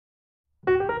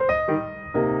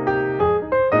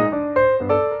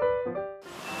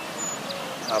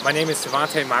My name is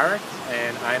Svante Myrick,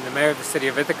 and I'm the mayor of the city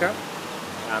of Ithaca.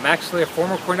 I'm actually a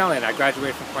former Cornellian. I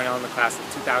graduated from Cornell in the class of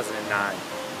 2009.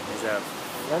 As a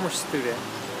former student,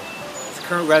 as a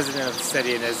current resident of the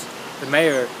city, and as the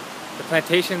mayor, the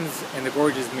plantations and the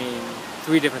gorges mean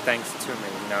three different things to me.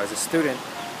 As a student,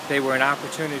 they were an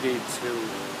opportunity to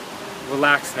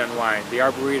relax and unwind. The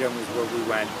Arboretum is where we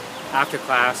went after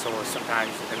class, or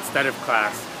sometimes instead of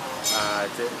class,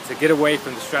 to get away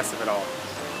from the stress of it all.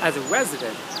 As a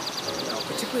resident,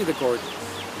 particularly the Gorges,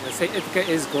 say Ithaca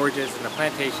is gorgeous, and the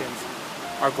plantations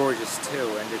are gorgeous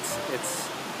too, and it's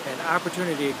an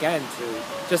opportunity again to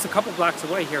just a couple blocks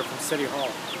away here from City Hall,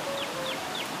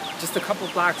 just a couple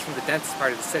blocks from the densest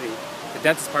part of the city, the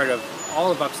densest part of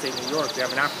all of upstate New York. You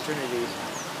have an opportunity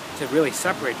to really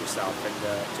separate yourself and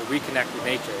to reconnect with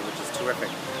nature, which is terrific.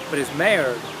 But as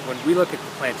mayor, when we look at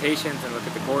the plantations and look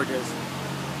at the gorges,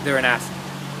 they're an asset.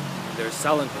 They're a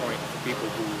selling point for people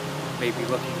who may be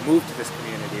looking to move to this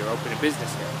community or open a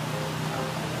business here.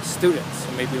 Students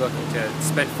who may be looking to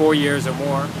spend 4 years or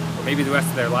more, or maybe the rest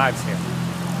of their lives here.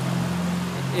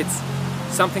 It's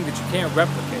something that you can't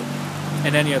replicate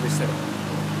in any other city.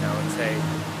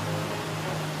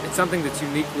 It's something that's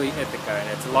uniquely Ithaca, and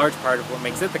it's a large part of what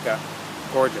makes Ithaca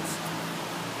gorgeous.